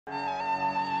The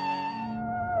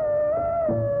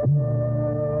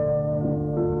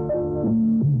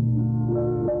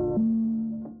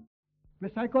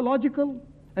psychological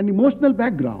and emotional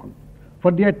background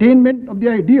for the attainment of the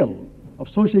ideal of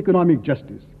socio-economic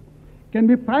justice can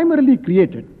be primarily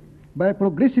created by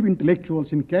progressive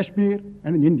intellectuals in Kashmir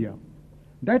and in India.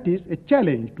 That is a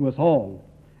challenge to us all,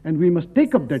 and we must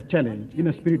take up that challenge in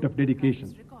a spirit of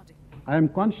dedication. I am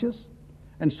conscious,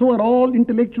 and so are all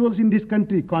intellectuals in this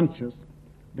country conscious,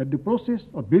 that the process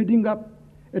of building up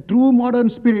a true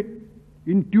modern spirit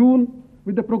in tune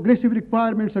with the progressive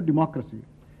requirements of democracy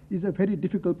is a very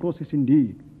difficult process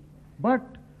indeed. But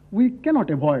we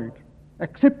cannot avoid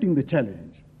accepting the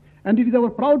challenge, and it is our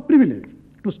proud privilege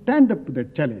to stand up to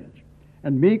that challenge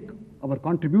and make our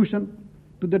contribution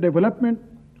to the development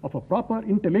of a proper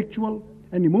intellectual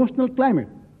and emotional climate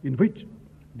in which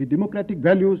the democratic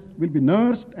values will be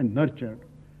nursed and nurtured,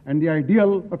 and the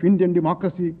ideal of Indian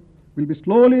democracy will be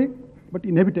slowly but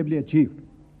inevitably achieved.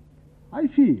 I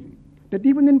feel that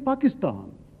even in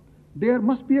Pakistan, there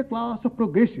must be a class of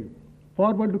progressive,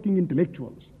 forward-looking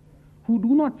intellectuals who do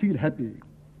not feel happy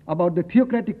about the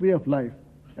theocratic way of life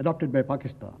adopted by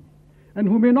Pakistan, and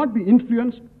who may not be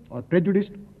influenced or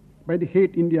prejudiced by the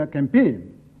Hate India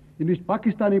campaign in which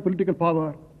Pakistani political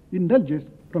power indulges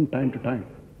from time to time.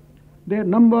 Their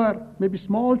number may be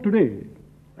small today,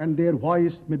 and their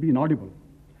voice may be inaudible.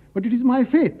 But it is my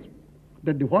faith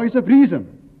that the voice of reason,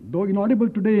 though inaudible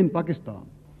today in Pakistan,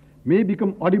 may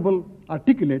become audible,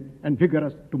 articulate, and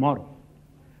vigorous tomorrow.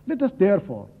 Let us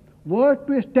therefore work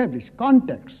to establish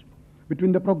contacts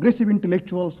between the progressive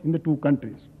intellectuals in the two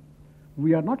countries.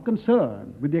 We are not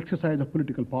concerned with the exercise of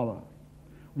political power.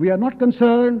 We are not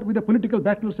concerned with the political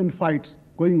battles and fights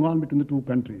going on between the two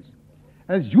countries.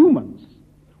 As humans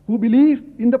who believe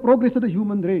in the progress of the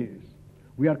human race,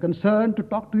 we are concerned to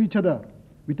talk to each other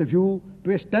with a view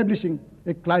to establishing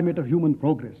a climate of human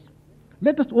progress.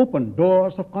 Let us open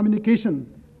doors of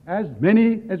communication, as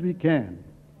many as we can.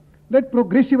 Let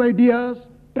progressive ideas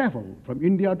travel from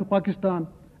India to Pakistan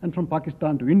and from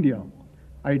Pakistan to India.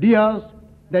 Ideas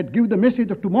that give the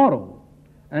message of tomorrow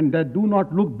and that do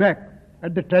not look back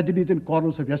at the tragedies and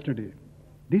quarrels of yesterday.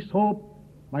 This hope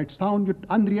might sound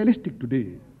unrealistic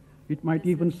today. It might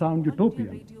even sound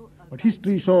utopian. But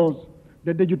history shows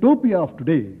that the utopia of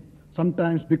today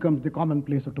sometimes becomes the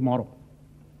commonplace of tomorrow.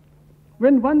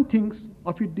 When one thinks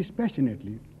of it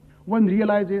dispassionately, one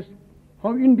realizes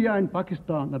how India and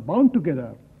Pakistan are bound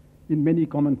together in many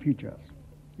common features.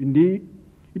 Indeed,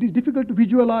 it is difficult to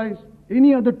visualize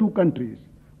any other two countries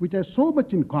which have so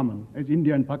much in common as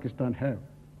India and Pakistan have.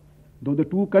 Though the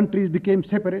two countries became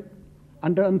separate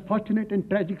under unfortunate and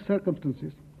tragic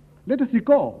circumstances, let us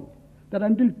recall that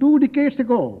until 2 decades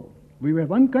ago, we were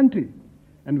one country,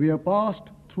 and we have passed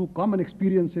through common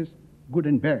experiences, good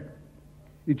and bad.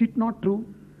 Is it not true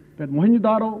that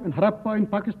Mohenjo-daro and Harappa in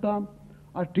Pakistan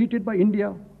are treated by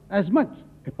India as much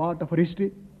a part of her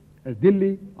history as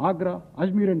Delhi, Agra,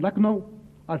 Ajmer and Lucknow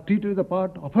are treated as a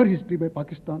part of her history by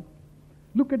Pakistan?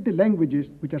 Look at the languages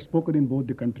which are spoken in both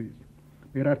the countries.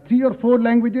 There are 3 or 4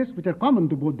 languages which are common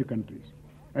to both the countries.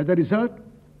 As a result,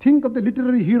 think of the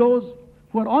literary heroes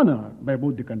who are honored by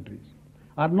both the countries.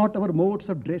 Are not our modes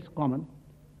of dress common?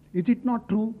 Is it not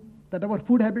true that our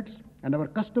food habits and our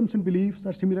customs and beliefs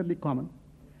are similarly common?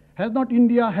 Has not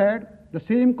India had the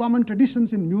same common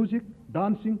traditions in music,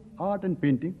 dancing, art and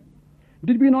painting?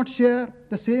 Did we not share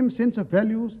the same sense of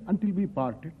values until we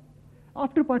parted?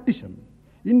 After partition,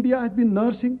 India has been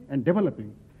nursing and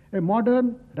developing a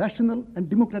modern, rational and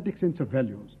democratic sense of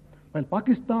values, while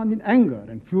Pakistan in anger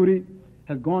and fury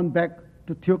has gone back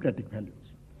to theocratic values.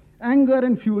 Anger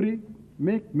and fury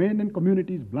make men and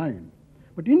communities blind.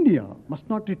 But India must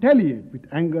not retaliate with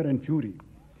anger and fury.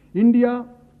 India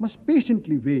must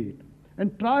patiently wait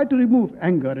and try to remove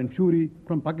anger and fury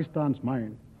from Pakistan's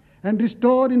mind and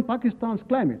restore in Pakistan's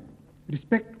climate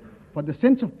respect for the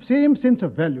same sense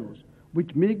of values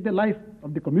which make the life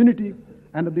of the community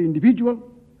and of the individual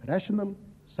rational,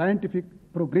 scientific,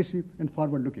 progressive and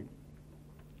forward-looking.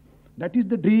 That is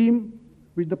the dream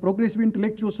which the progressive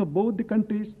intellectuals of both the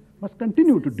countries must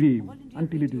continue to dream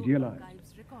until it is realized.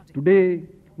 Today,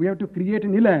 we have to create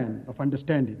an elan of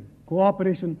understanding,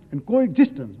 cooperation and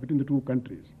coexistence between the two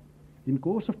countries. In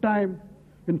course of time,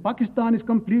 when Pakistan is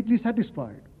completely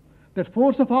satisfied that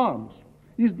force of arms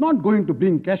is not going to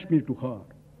bring Kashmir to her,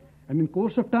 and in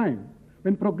course of time,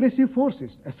 when progressive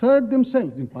forces assert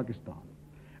themselves in Pakistan,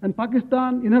 and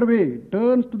Pakistan in her way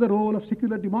turns to the role of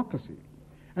secular democracy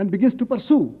and begins to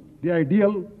pursue the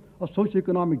ideal of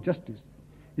socio-economic justice,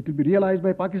 it will be realized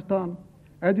by Pakistan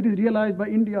as it is realized by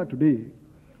India today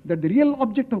that the real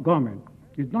object of government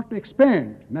is not to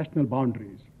expand national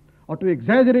boundaries or to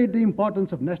exaggerate the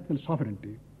importance of national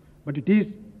sovereignty, but it is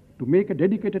to make a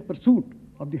dedicated pursuit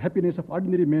of the happiness of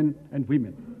ordinary men and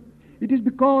women. It is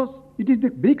because it is the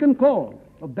beacon call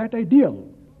of that ideal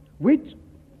which,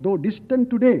 though distant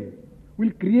today,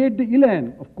 will create the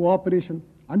elan of cooperation,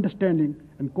 understanding,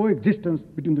 and coexistence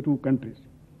between the two countries.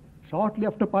 Shortly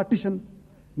after partition,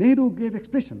 Nehru gave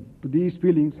expression to these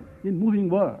feelings in moving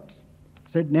words.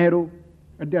 Said Nehru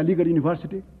at the Aligarh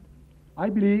University, "I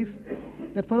believe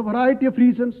that for a variety of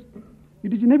reasons,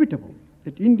 it is inevitable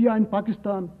that India and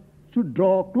Pakistan should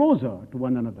draw closer to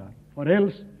one another, or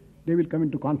else they will come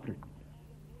into conflict.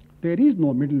 There is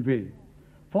no middle way,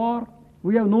 for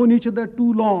we have known each other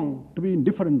too long to be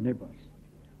indifferent neighbors.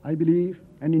 I believe,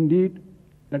 and indeed,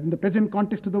 that in the present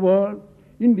context of the world,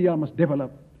 India must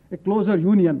develop a closer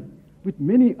union with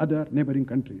many other neighboring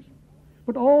countries.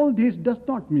 But all this does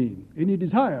not mean any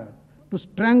desire to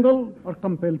strangle or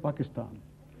compel Pakistan.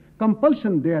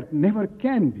 Compulsion there never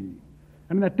can be,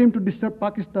 and an attempt to disturb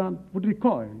Pakistan would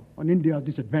recoil on India's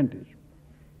disadvantage.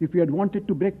 If we had wanted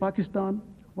to break Pakistan,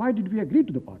 why did we agree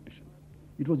to the partition?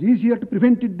 It was easier to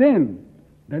prevent it then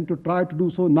than to try to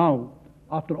do so now,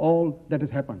 after all that has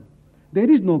happened. There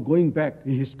is no going back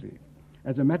in history.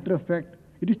 As a matter of fact,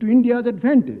 it is to India's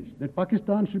advantage that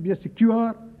Pakistan should be a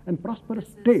secure and prosperous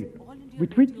state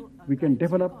with which we can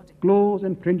develop close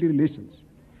and friendly relations.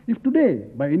 If today,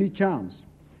 by any chance,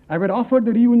 I were offered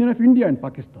the reunion of India and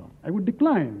Pakistan, I would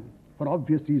decline for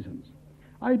obvious reasons.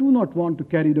 I do not want to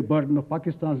carry the burden of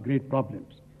Pakistan's great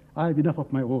problems. I have enough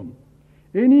of my own.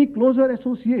 Any closer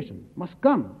association must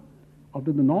come out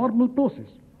of the normal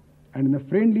process and in a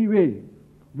friendly way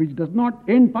which does not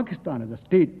end Pakistan as a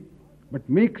state, but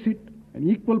makes it an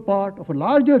equal part of a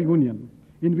larger union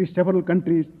in which several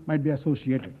countries might be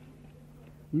associated."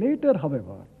 Later,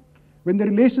 however, when the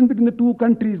relations between the two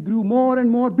countries grew more and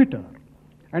more bitter,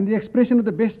 and the expression of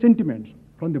the best sentiments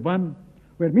from the one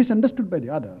were misunderstood by the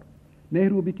other,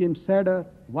 Nehru became sadder,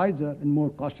 wiser, and more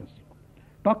cautious.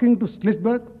 Talking to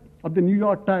Schlesberg of the New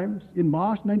York Times in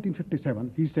March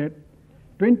 1957, he said,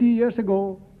 "20 years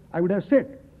ago, I would have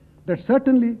said that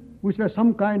certainly we should have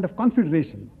some kind of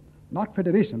confederation, not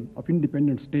federation of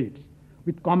independent states,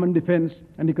 with common defense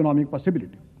and economic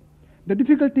possibility. The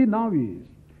difficulty now is,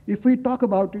 if we talk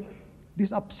about it,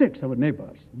 this upsets our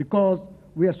neighbors because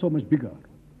we are so much bigger.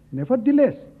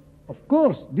 Nevertheless, of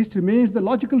course, this remains the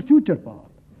logical future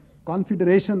path,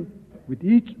 confederation with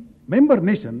each member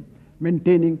nation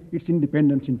maintaining its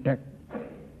independence intact."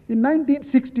 In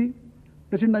 1960,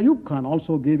 President Ayub Khan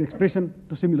also gave expression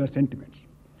to similar sentiments.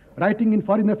 Writing in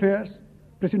Foreign Affairs,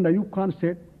 President Ayub Khan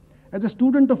said, "As a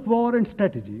student of war and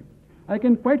strategy, I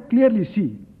can quite clearly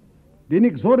see the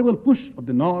inexorable push of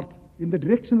the North in the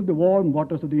direction of the warm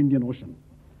waters of the Indian Ocean.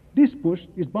 This push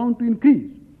is bound to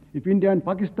increase if India and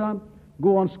Pakistan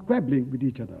go on squabbling with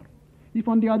each other. If,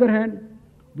 on the other hand,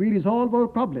 we resolve our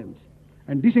problems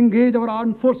and disengage our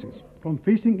armed forces from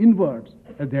facing inwards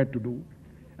as they had to do,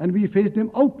 and we face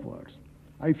them outwards,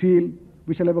 I feel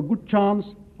we shall have a good chance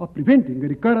of preventing a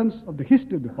recurrence of the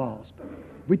history of the past,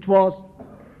 which was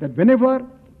that whenever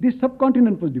this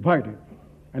subcontinent was divided,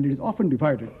 and it is often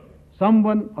divided,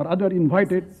 someone or other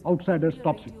invited outsider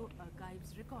stops it."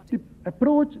 The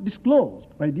approach disclosed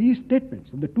by these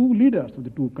statements of the two leaders of the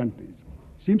two countries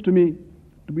seems to me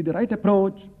to be the right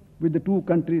approach which the two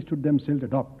countries should themselves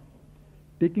adopt.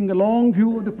 Taking a long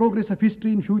view of the progress of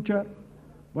history in future,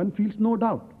 one feels no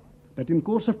doubt that in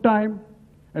course of time,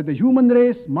 as the human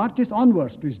race marches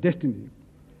onwards to its destiny,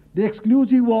 the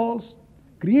exclusive walls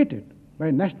created by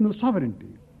national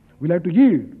sovereignty will have to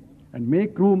yield and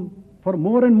make room for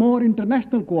more and more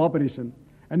international cooperation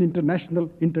and international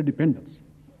interdependence.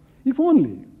 If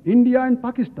only India and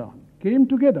Pakistan came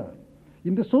together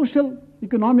in the social,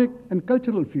 economic, and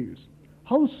cultural fields,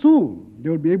 how soon they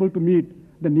would be able to meet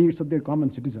the needs of their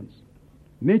common citizens.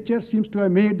 Nature seems to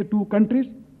have made the two countries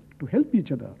to help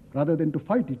each other rather than to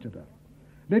fight each other.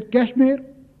 Let Kashmir,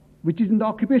 which is in the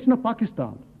occupation of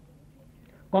Pakistan,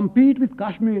 compete with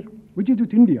Kashmir, which is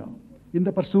with India, in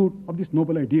the pursuit of this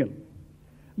noble ideal.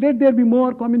 Let there be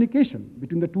more communication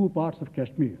between the two parts of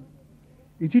Kashmir.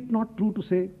 Is it not true to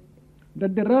say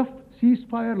that the rough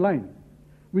ceasefire line,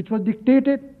 which was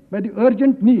dictated by the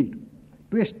urgent need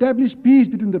to establish peace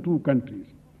between the two countries,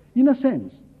 in a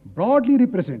sense, broadly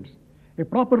represents a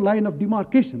proper line of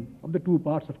demarcation of the two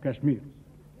parts of Kashmir?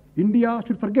 India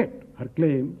should forget her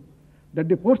claim that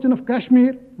the portion of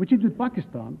Kashmir, which is with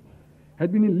Pakistan, has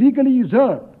been illegally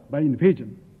usurped by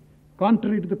invasion,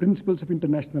 contrary to the principles of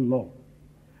international law.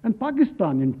 And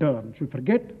Pakistan, in turn, should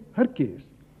forget her case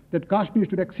that Kashmir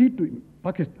should accede to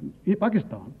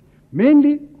Pakistan,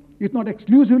 mainly is not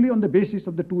exclusively on the basis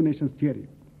of the two nations theory.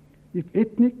 If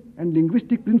ethnic and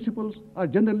linguistic principles are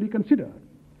generally considered,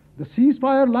 the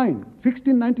ceasefire line fixed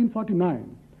in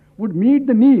 1949 would meet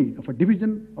the need of a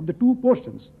division of the two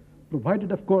portions,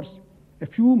 provided, of course, a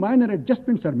few minor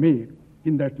adjustments are made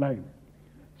in that line.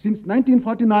 Since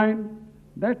 1949,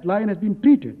 that line has been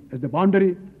treated as the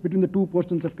boundary between the two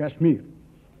portions of Kashmir.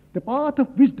 The path of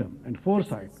wisdom and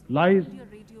foresight lies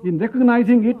in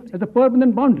recognizing it as a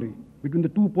permanent boundary between the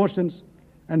two portions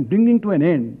and bringing to an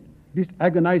end this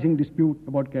agonizing dispute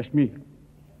about Kashmir.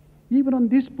 Even on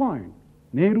this point,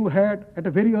 Nehru had, at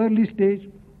a very early stage,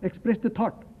 expressed the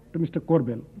thought to Mr.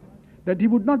 Korbel that he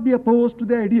would not be opposed to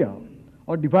the idea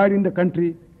of dividing the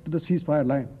country to the ceasefire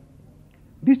line.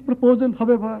 This proposal,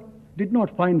 however, did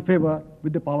not find favor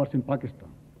with the powers in Pakistan.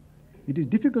 It is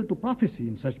difficult to prophesy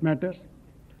in such matters,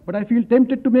 but I feel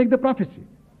tempted to make the prophecy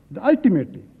that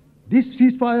ultimately this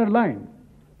ceasefire line,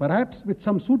 perhaps with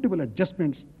some suitable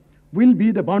adjustments, will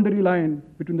be the boundary line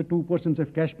between the two portions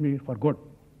of Kashmir for good.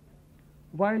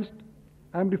 Whilst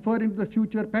I am referring to the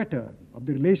future pattern of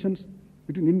the relations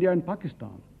between India and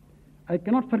Pakistan, I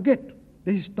cannot forget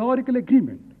the historical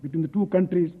agreement between the two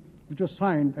countries which was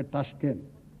signed at Tashkent.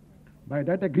 By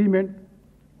that agreement,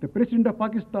 the President of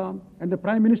Pakistan and the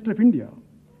Prime Minister of India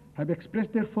have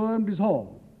expressed their firm resolve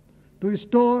to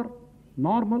restore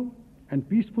normal and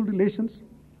peaceful relations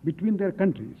between their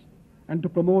countries and to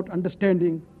promote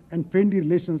understanding and friendly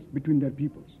relations between their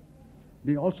peoples.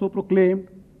 They also proclaimed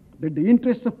that the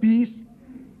interests of peace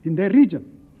in their region,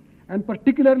 and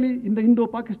particularly in the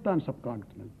Indo-Pakistan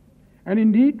subcontinent, and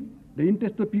indeed the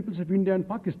interests of the peoples of India and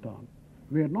Pakistan,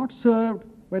 were not served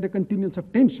by the continuance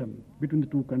of tension between the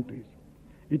two countries.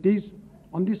 It is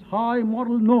on this high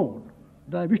moral note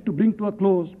that I wish to bring to a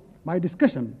close my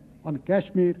discussion on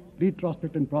Kashmir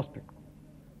retrospect and prospect.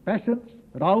 Passions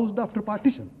roused after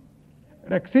partition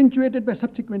and accentuated by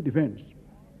subsequent events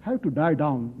have to die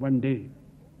down one day.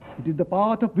 It is the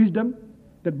path of wisdom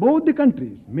that both the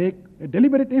countries make a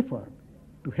deliberate effort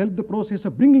to help the process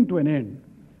of bringing to an end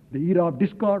the era of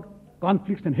discord,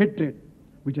 conflicts, and hatred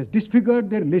which has disfigured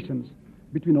their relations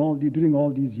during all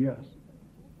these years.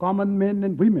 Common men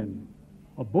and women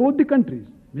of both the countries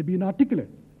may be inarticulate,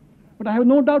 but I have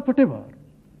no doubt whatever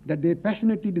that they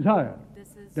passionately desire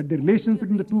that the relations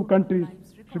between the two countries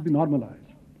should be normalized.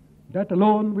 That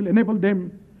alone will enable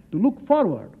them to look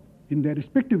forward in their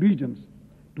respective regions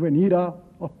to an era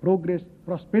of progress,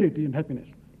 prosperity, and happiness.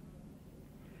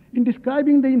 In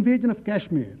describing the invasion of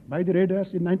Kashmir by the raiders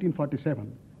in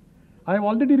 1947, I have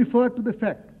already referred to the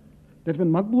fact that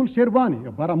when Maqbool Sherwani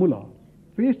of Baramulla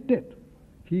faced death,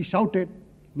 he shouted,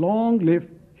 "Long live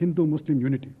Hindu-Muslim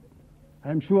unity."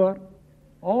 I am sure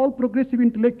all progressive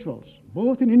intellectuals,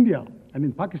 both in India and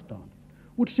in Pakistan,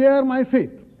 would share my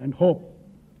faith and hope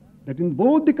that in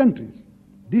both the countries,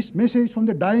 this message from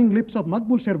the dying lips of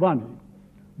Maqbool Sherwani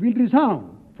will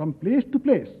resound from place to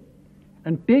place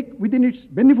and take within its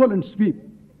benevolent sweep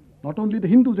not only the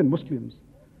Hindus and Muslims,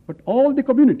 but all the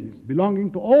communities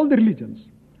belonging to all the religions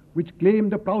which claim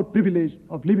the proud privilege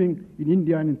of living in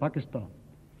India and in Pakistan.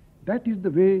 That is the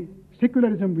way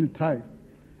secularism will thrive,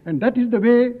 and that is the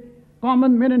way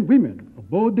common men and women of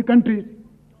both the countries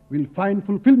will find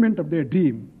fulfillment of their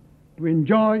dream to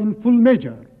enjoy in full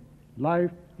measure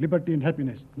life, liberty, and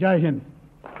happiness. Jai Hind.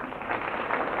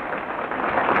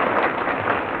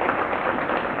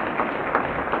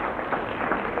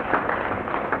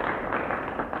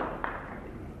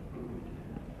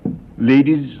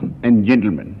 Ladies and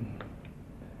gentlemen,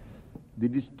 the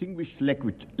distinguished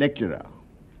lecturer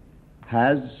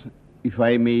has, if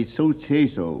I may so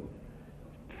say so,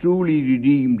 truly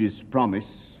redeemed his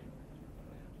promise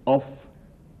of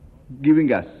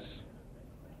giving us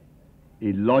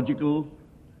a logical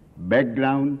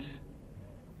background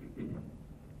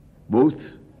both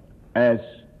as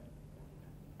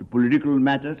to political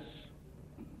matters,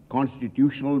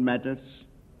 constitutional matters,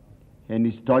 and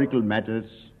historical matters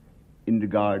in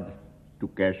regard to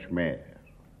Kashmir.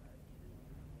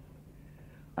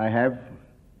 I have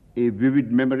a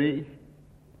vivid memory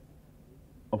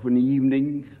of an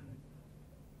evening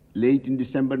late in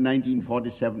December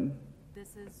 1947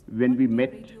 when we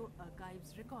met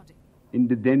in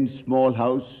the then small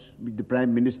house which the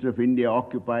Prime Minister of India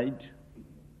occupied.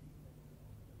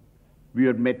 We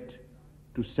were met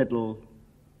to settle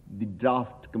the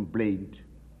draft complaint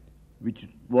which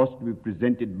was to be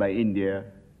presented by India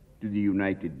to the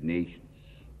United Nations.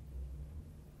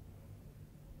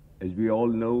 As we all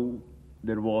know,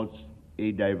 there was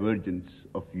a divergence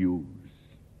of views.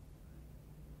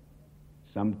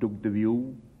 Some took the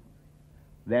view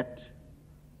that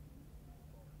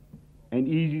an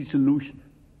easy solution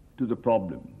to the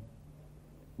problem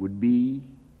would be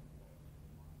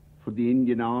for the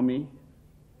Indian Army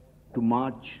to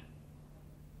march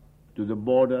to the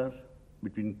border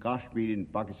between Kashmir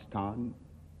and Pakistan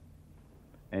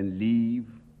and leave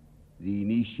the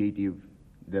initiative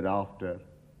thereafter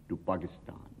to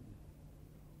Pakistan.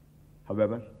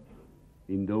 However,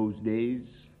 in those days,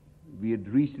 we had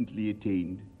recently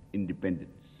attained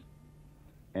independence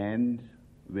and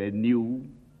were new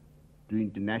to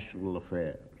international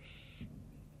affairs.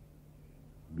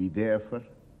 We therefore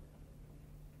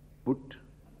put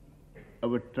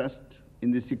our trust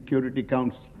in the Security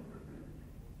Council,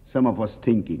 some of us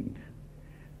thinking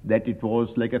that it was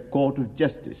like a court of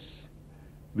justice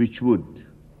which would,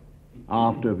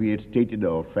 after we had stated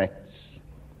our facts,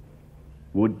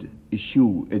 would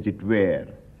issue, as it were,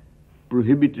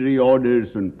 prohibitory orders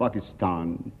on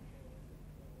Pakistan,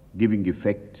 giving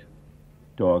effect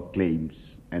to our claims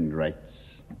and rights.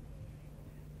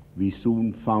 We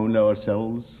soon found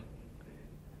ourselves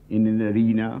in an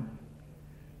arena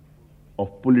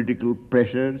of political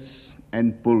pressures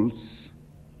and pulls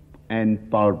and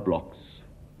power blocks,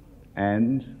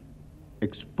 and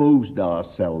exposed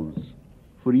ourselves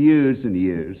for years and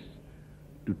years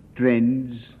to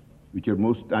trends which are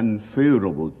most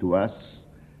unfavorable to us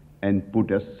and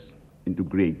put us into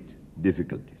great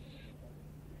difficulties.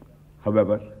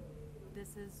 However,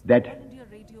 that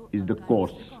is the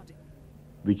course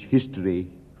which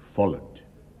history followed,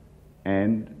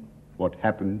 and what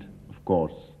happened, of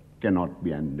course, cannot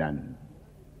be undone.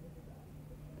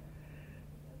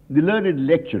 The learned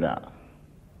lecturer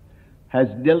has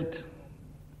dealt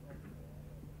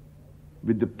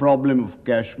with the problem of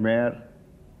Kashmir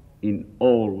in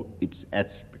all its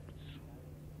aspects.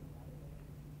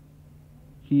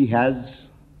 He has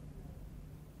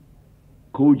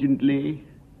cogently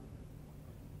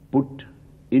put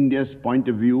India's point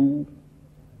of view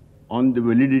on the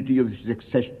validity of the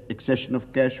accession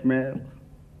of Kashmir.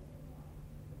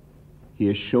 He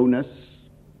has shown us,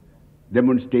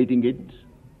 demonstrating it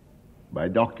by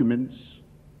documents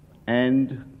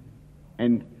and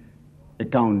an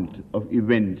account of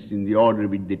events in the order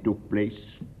which they took place,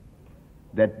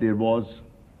 that there was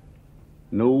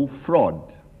no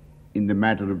fraud in the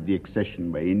matter of the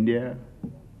accession by India.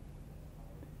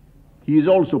 He has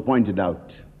also pointed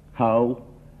out how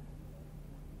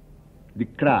the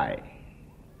cry,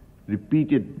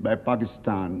 repeated by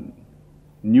Pakistan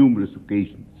numerous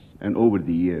occasions and over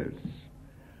the years,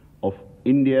 of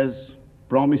India's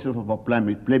promise of a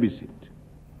plebiscite,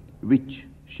 which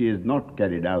she has not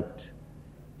carried out,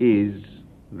 is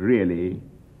really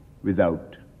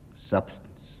without substance.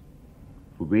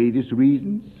 For various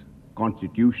reasons,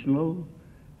 constitutional,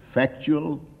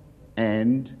 factual,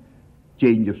 and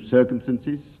change of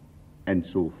circumstances, and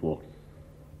so forth.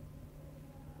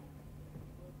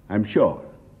 I'm sure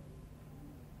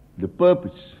the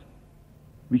purpose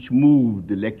which moved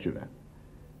the lecturer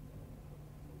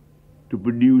to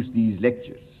produce these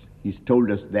lectures, he's told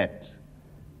us that,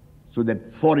 so that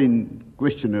foreign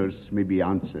questioners may be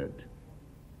answered,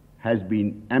 has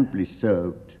been amply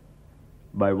served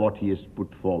by what he has put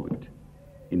forward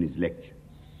in his lectures.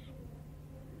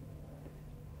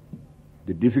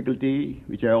 The difficulty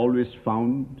which I always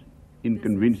found in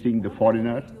convincing the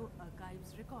foreigner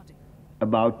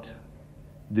about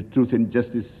the truth and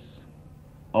justice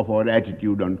of our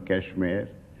attitude on Kashmir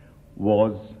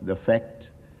was the fact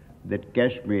that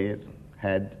Kashmir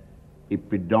had a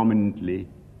predominantly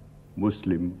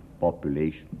Muslim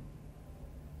population.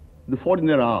 The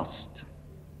foreigner asked,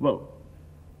 well,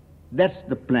 that's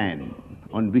the plan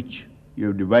on which you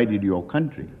have divided your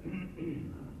country,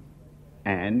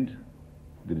 and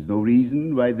there is no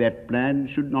reason why that plan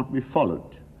should not be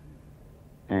followed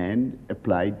and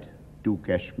applied to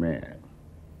Kashmir.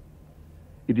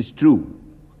 It is true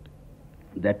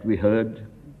that we heard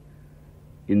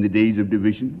in the days of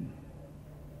division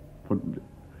for the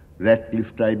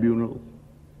Radcliffe Tribunal,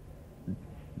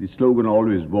 the slogan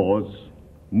always was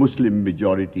Muslim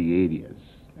majority areas,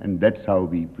 and that's how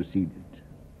we proceeded.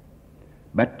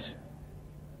 But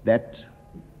that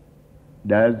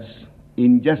does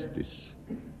injustice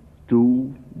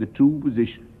to the true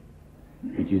position,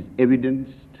 which is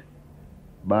evidenced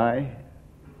by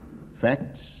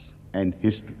facts and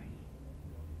history.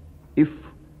 If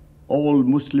all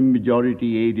Muslim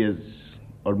majority areas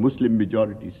or Muslim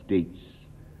majority states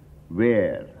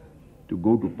were to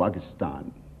go to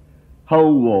Pakistan, how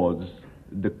was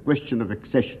the question of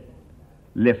accession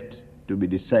left to be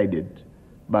decided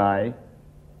by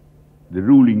the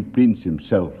ruling prince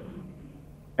himself,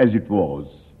 as it was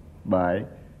by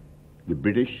the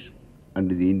British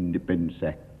under the Independence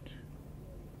Act?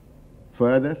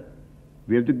 Further,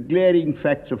 we have the glaring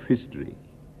facts of history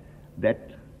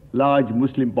that large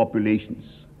Muslim populations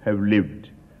have lived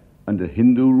under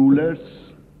Hindu rulers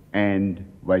and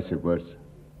vice versa.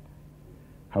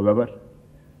 However,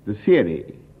 the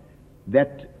theory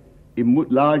that a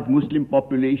large Muslim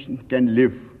population can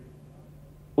live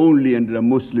only under a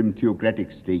Muslim theocratic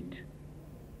state,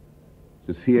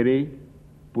 the theory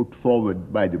put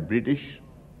forward by the British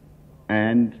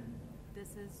and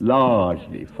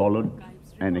largely followed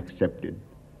and accepted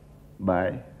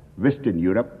by Western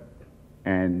Europe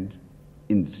and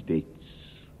in the States.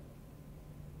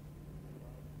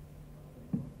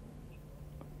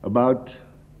 About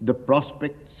the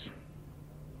prospects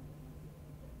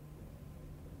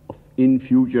in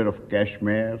future of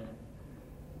Kashmir,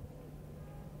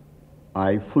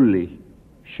 I fully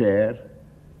share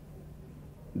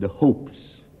the hopes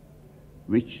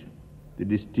which the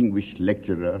distinguished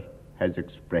lecturer has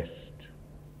expressed.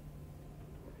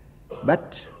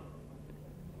 But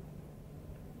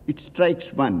it strikes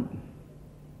one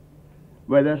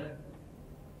whether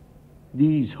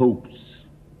these hopes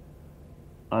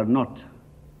are not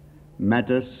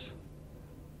matters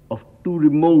of too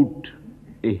remote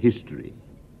a history,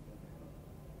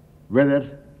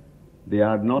 whether they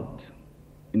are not,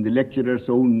 in the lecturer's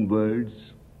own words,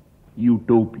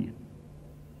 utopian.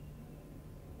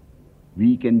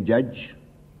 We can judge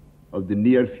of the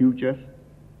near future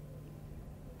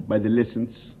by the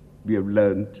lessons we have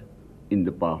learned in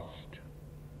the past.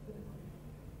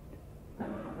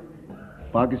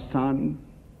 Pakistan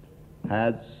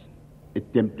has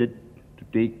attempted to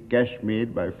take Kashmir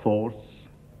by force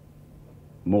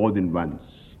more than once,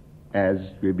 as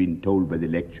we have been told by the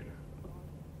lecturer.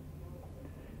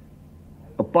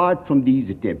 Apart from these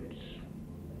attempts,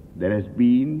 there has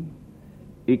been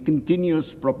a continuous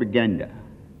propaganda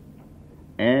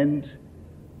and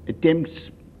attempts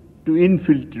to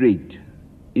infiltrate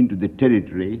into the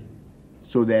territory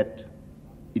so that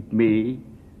it may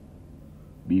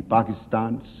be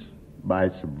Pakistan's by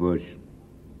subversion.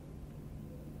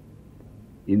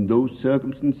 In those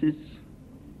circumstances,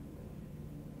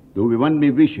 though one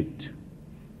may wish it,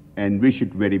 and wish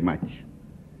it very much,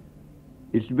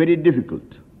 it's very difficult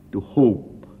to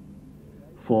hope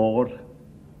for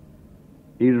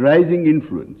a rising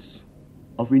influence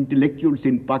of intellectuals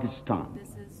in Pakistan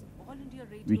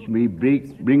which may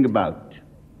bring about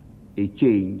a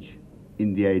change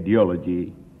in the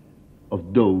ideology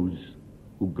of those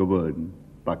who govern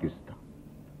Pakistan.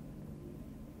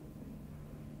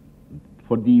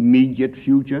 For the immediate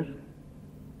future,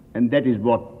 and that is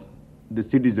what the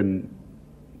citizen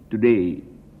today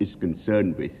is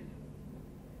concerned with,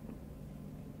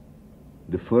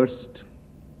 the first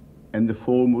and the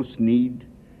foremost need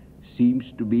seems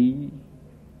to be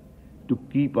to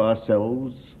keep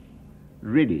ourselves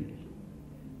ready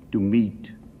to meet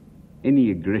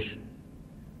any aggression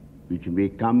which may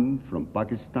come from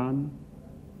Pakistan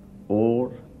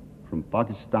or from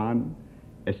Pakistan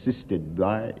assisted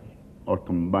by or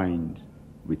combined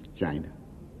with China.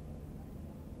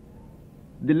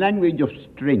 The language of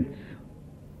strength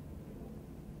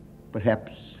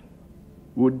perhaps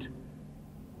would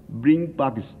bring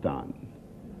Pakistan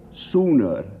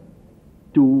sooner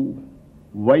to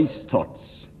wise thoughts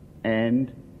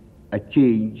and a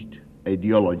changed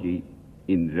ideology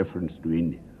in reference to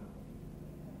India.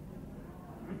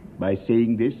 By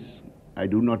saying this, I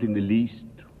do not in the least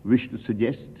wish to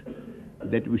suggest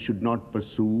that we should not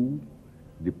pursue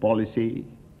the policy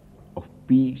of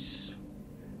peace,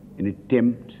 an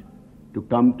attempt to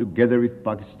come together with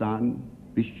Pakistan,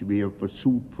 which we have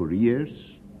pursued for years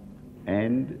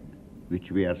and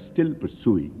which we are still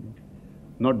pursuing,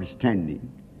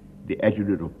 notwithstanding the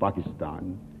attitude of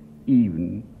Pakistan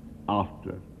even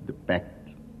after the Pact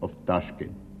of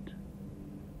Tashkent.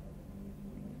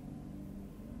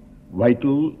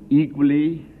 Vital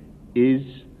equally is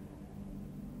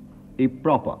a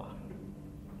proper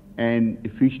and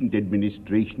efficient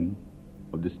administration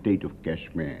of the state of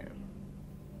Kashmir.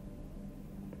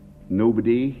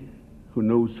 Nobody who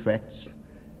knows facts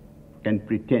can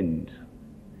pretend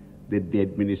that the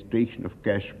administration of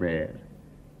Kashmir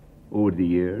over the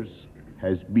years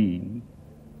has been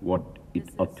what it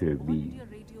ought to have been.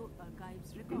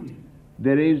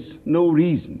 There is no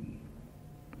reason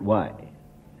why,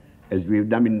 as we have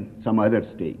done in some other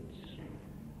states,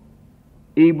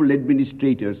 able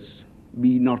administrators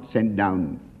be not sent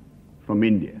down from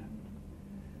India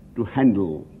to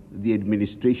handle the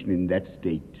administration in that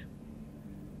state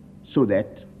so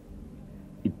that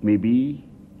it may be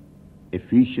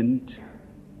efficient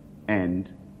and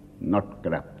not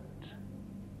corrupt.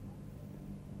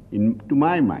 To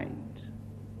my mind,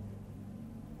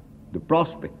 the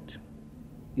prospect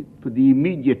for the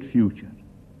immediate future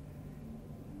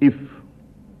if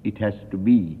it has to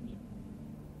be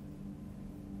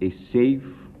a safe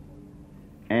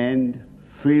and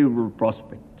favorable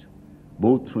prospect,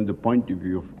 both from the point of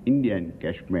view of India and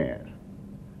Kashmir,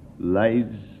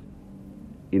 lies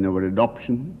in our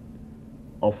adoption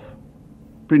of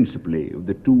principally of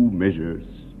the two measures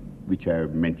which I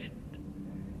have mentioned.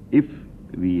 If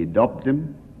we adopt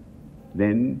them,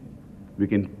 then we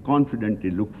can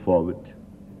confidently look forward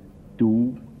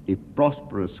to a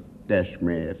prosperous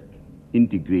Kashmir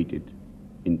integrated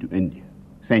into India.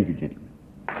 Thank you, gentlemen.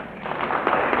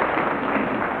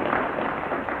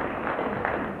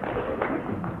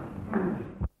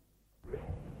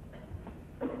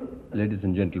 Ladies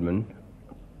and gentlemen,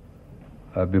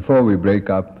 before we break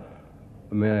up,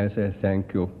 may I say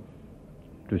thank you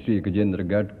to Sri Gajendra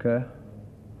Gadkar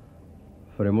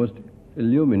for a most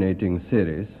illuminating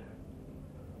series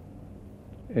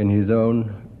in his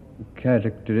own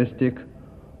characteristic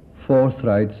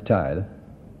forthright style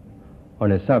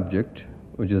on a subject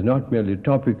which is not merely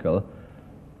topical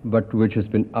but which has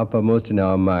been uppermost in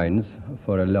our minds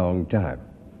for a long time.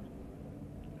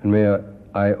 And may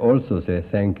I also say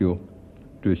thank you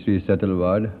to Sri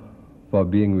Setalvad for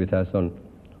being with us on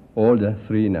all the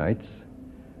 3 nights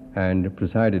and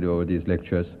presided over these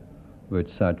lectures with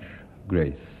such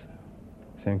grace.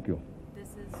 Thank you.